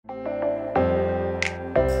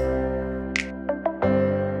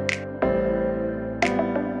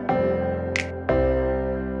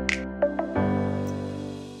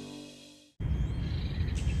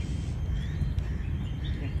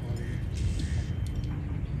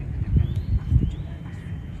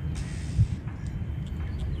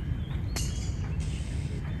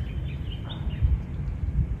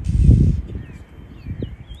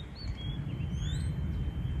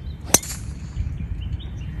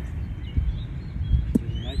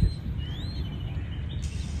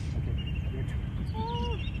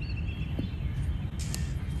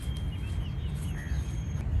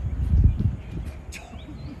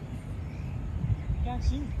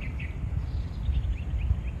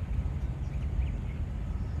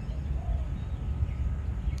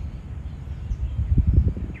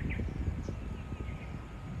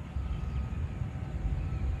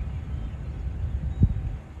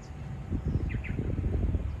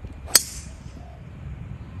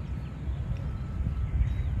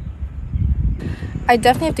I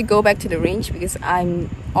definitely have to go back to the range because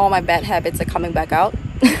all my bad habits are coming back out.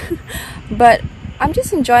 But I'm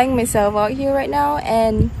just enjoying myself out here right now,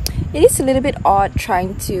 and it is a little bit odd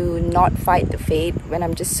trying to not fight the fade when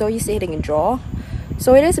I'm just so used to hitting a draw.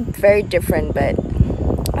 So it is very different, but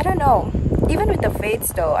I don't know. Even with the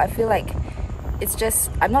fades though, I feel like it's just,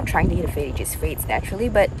 I'm not trying to hit a fade, it just fades naturally,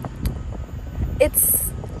 but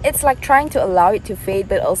it's like trying to allow it to fade,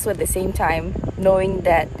 but also at the same time knowing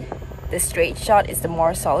that the straight shot is the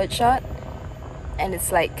more solid shot. And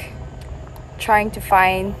it's like trying to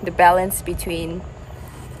find the balance between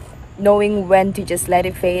knowing when to just let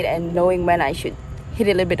it fade and knowing when I should hit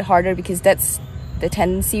it a little bit harder, because that's the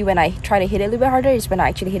tendency when I try to hit it a little bit harder is when I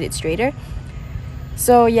actually hit it straighter.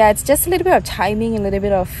 So yeah, it's just a little bit of timing, a little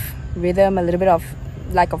bit of rhythm, a little bit of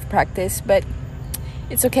lack of practice, but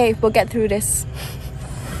it's okay, we'll get through this.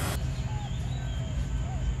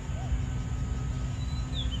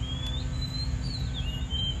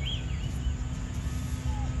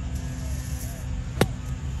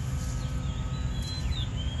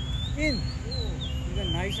 In.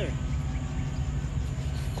 Even nicer.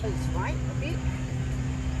 It's right a bit.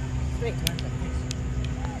 Straight.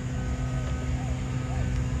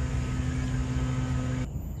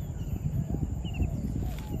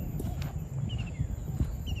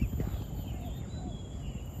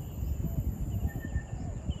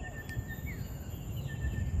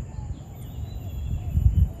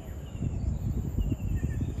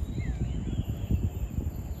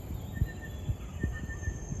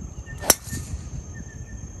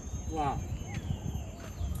 Wow.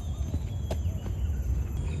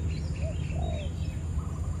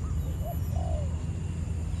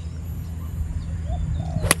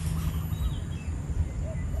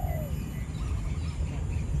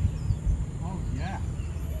 Oh yeah.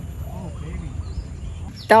 Oh baby.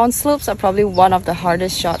 Down slopes are probably one of the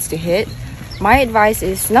hardest shots to hit. My advice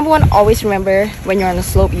is, number one, always remember when you're on a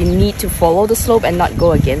slope, you need to follow the slope and not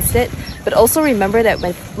go against it. But also remember that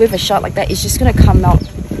with a shot like that, it's just gonna come out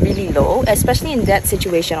really low, especially in that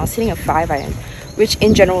situation. I was hitting a 5-iron, which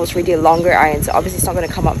in general is really a longer iron, so obviously it's not going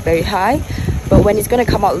to come out very high. But when it's going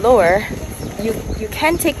to come out lower, you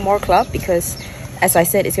can take more club because, as I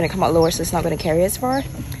said, it's going to come out lower, so it's not going to carry as far.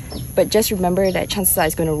 But just remember that chances are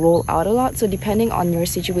it's going to roll out a lot. So depending on your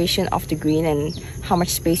situation off the green and how much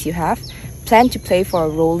space you have, plan to play for a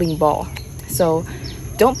rolling ball. So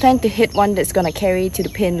don't plan to hit one that's going to carry to the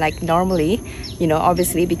pin like normally, you know,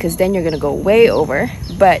 obviously, because then you're going to go way over.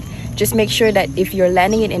 But just make sure that if you're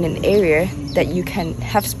landing it in an area that you can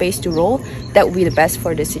have space to roll, that will be the best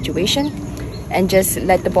for this situation. And just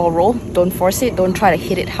let the ball roll. Don't force it. Don't try to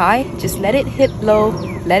hit it high. Just let it hit low,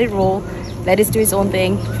 let it roll, let it do its own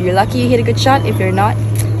thing. If you're lucky, you hit a good shot. If you're not,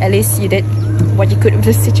 at least you did what you could with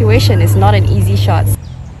this situation. It's not an easy shot.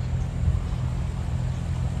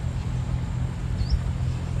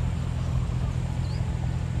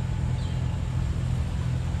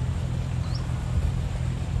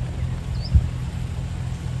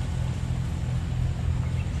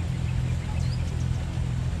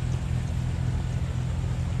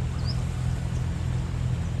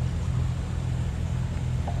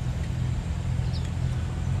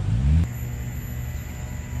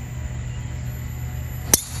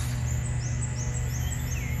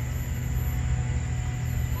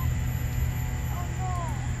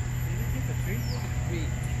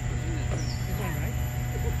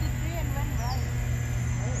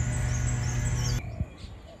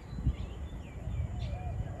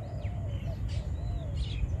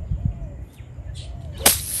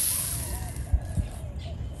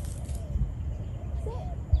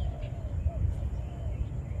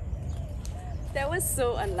 That was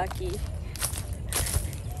so unlucky.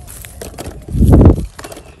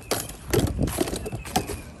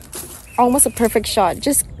 Almost a perfect shot.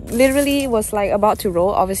 Just literally was like about to roll,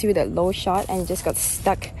 obviously with that low shot, and just got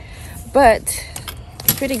stuck. But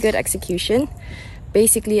pretty good execution.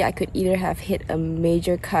 Basically, I could either have hit a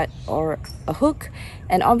major cut or a hook,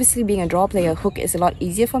 and obviously being a draw player, hook is a lot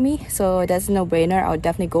easier for me, so that's a no-brainer. I would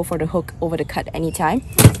definitely go for the hook over the cut anytime.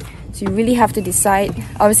 So you really have to decide.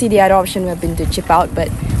 Obviously the other option would have been to chip out, but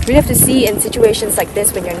you really have to see in situations like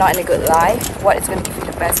this when you're not in a good lie, what is going to give you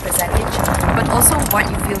the best percentage, but also what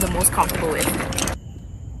you feel the most comfortable with.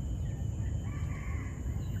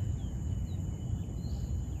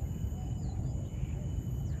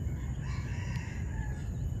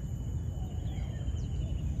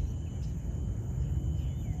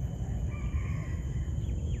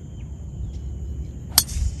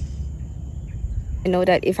 I know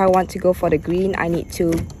that if I want to go for the green, I need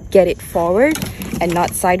to get it forward and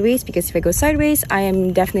not sideways, because if I go sideways, I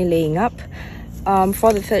am definitely laying up.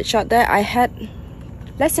 For the third shot there, I had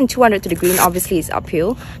less than 200 to the green. Obviously it's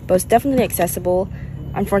uphill, but it's definitely accessible.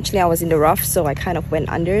 Unfortunately, I was in the rough, so I kind of went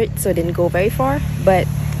under it, so it didn't go very far. But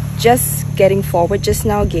just getting forward just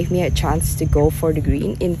now gave me a chance to go for the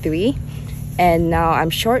green in 3. And now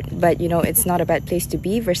I'm short, but you know, it's not a bad place to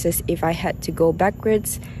be, versus if I had to go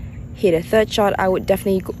backwards, hit a 3rd shot, I would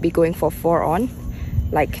definitely be going for 4 on.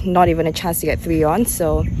 Like, not even a chance to get 3 on.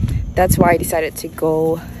 So that's why I decided to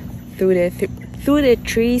go through the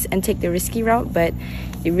trees and take the risky route. But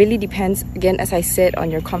it really depends, again, as I said,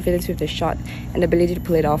 on your confidence with the shot and ability to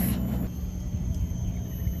pull it off.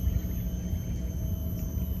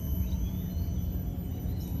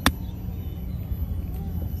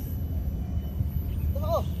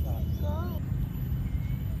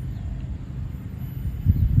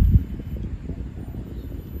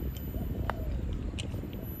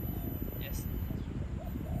 Yes.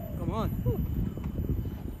 Come on.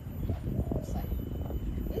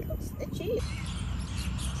 It looks itchy.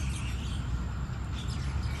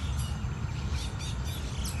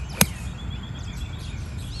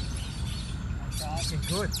 Okay,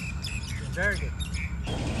 good. Very good.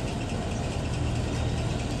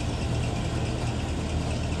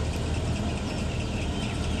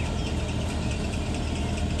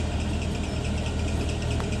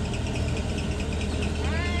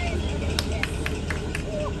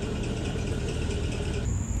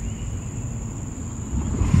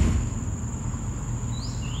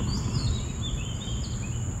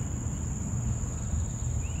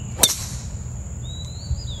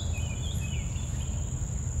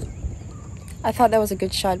 I thought that was a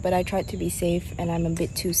good shot, but I tried to be safe and I'm a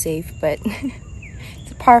bit too safe. But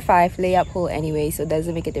it's a par 5 layup hole anyway, so it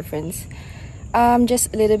doesn't make a difference.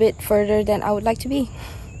 Just a little bit further than I would like to be.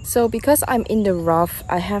 So because I'm in the rough,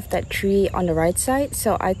 I have that tree on the right side,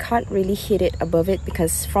 so I can't really hit it above it,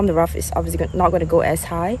 because from the rough it's obviously not going to go as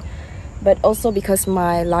high. But also because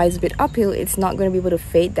my lie is a bit uphill, it's not going to be able to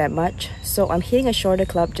fade that much. So I'm hitting a shorter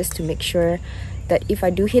club just to make sure that if I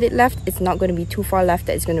do hit it left, it's not going to be too far left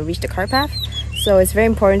that it's going to reach the car path. So it's very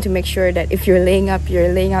important to make sure that if you're laying up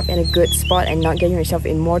in a good spot and not getting yourself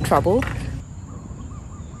in more trouble.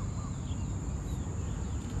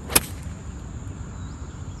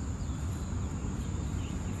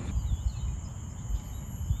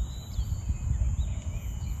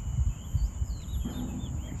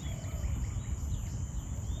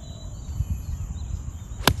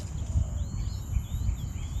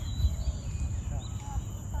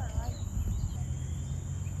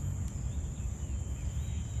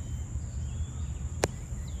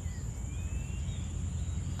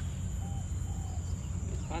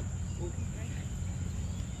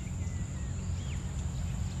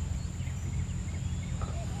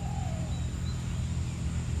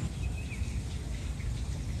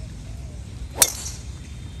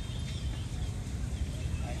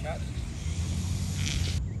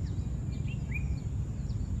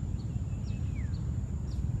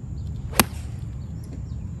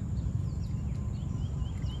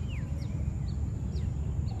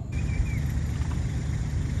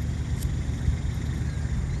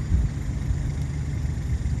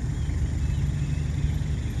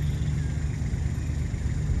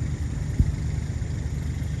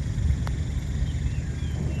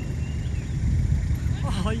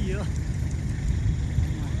 Oh yeah.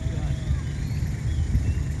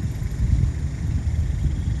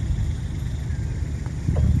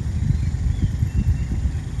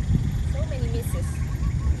 So many misses.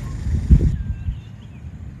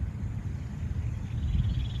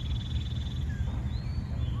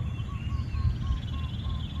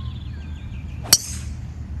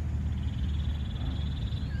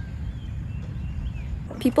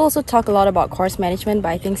 People also talk a lot about course management, but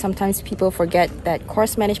I think sometimes people forget that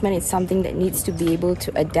course management is something that needs to be able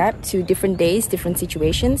to adapt to different days, different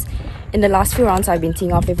situations. In the last few rounds, I've been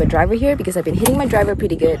teeing off with a driver here because I've been hitting my driver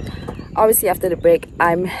pretty good. Obviously, after the break,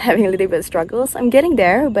 I'm having a little bit of struggles. I'm getting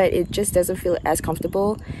there, but it just doesn't feel as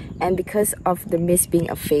comfortable. And because of the miss being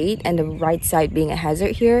a fade and the right side being a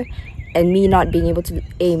hazard here, and me not being able to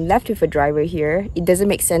aim left with a driver here, it doesn't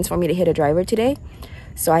make sense for me to hit a driver today.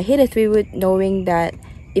 So I hit a 3-wood knowing that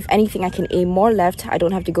if anything, I can aim more left. I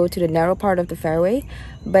don't have to go to the narrow part of the fairway.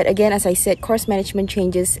 But again, as I said, course management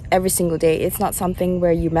changes every single day. It's not something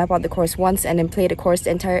where you map out the course once and then play the course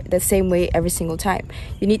the same way every single time.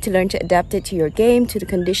 You need to learn to adapt it to your game, to the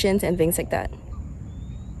conditions and things like that.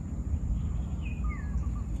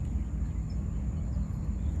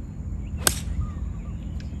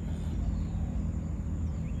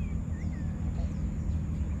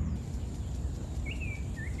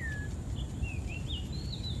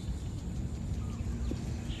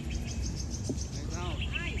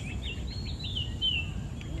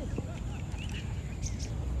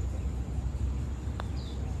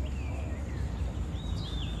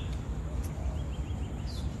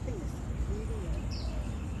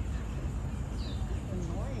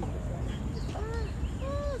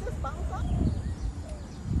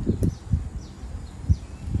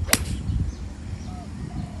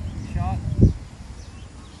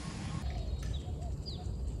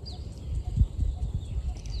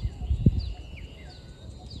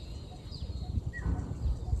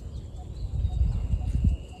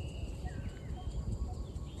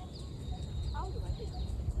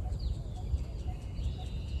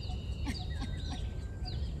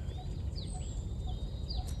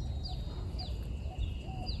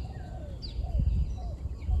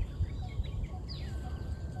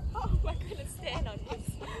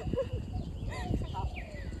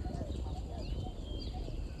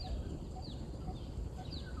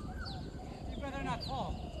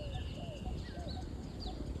 Oh.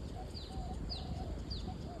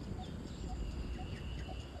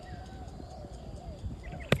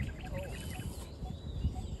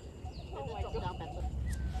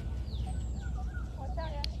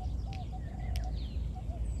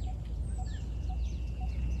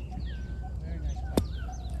 Very nice putt.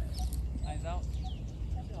 Eyes out.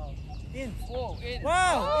 Oh, in. Whoa, in.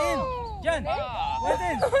 Wow, Oh. in. Jen, Ah. what's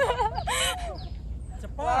in? It's a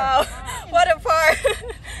par. Wow, what a par!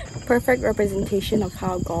 Perfect representation of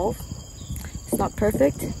how golf. It's not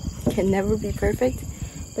perfect, can never be perfect,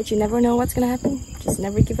 but you never know what's gonna happen. Just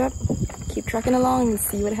never give up. Keep trucking along and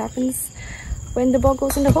see what happens when the ball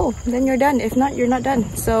goes in the hole. Then you're done. If not, you're not done.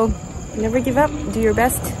 So never give up. Do your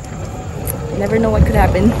best. Never know what could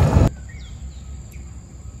happen.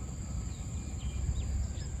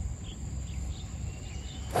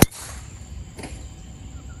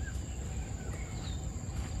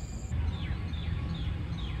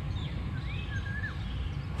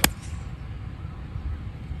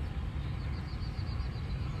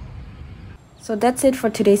 So that's it for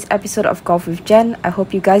today's episode of Golf with Jen. I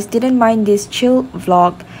hope you guys didn't mind this chill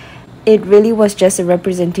vlog. It really was just a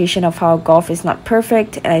representation of how golf is not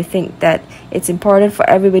perfect, and I think that it's important for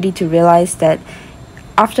everybody to realize that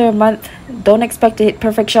after a month, don't expect to hit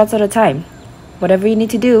perfect shots all the time. Whatever you need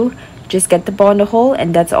to do, just get the ball in the hole,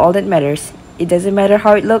 and that's all that matters. It doesn't matter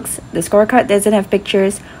how it looks. The scorecard doesn't have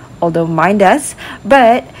pictures, although mine does,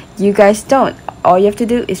 but you guys don't. All you have to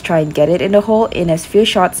do is try and get it in the hole in as few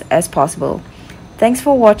shots as possible. Thanks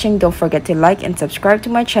for watching. Don't forget to like and subscribe to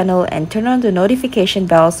my channel and turn on the notification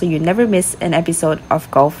bell so you never miss an episode of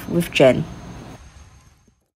Golf with Jen.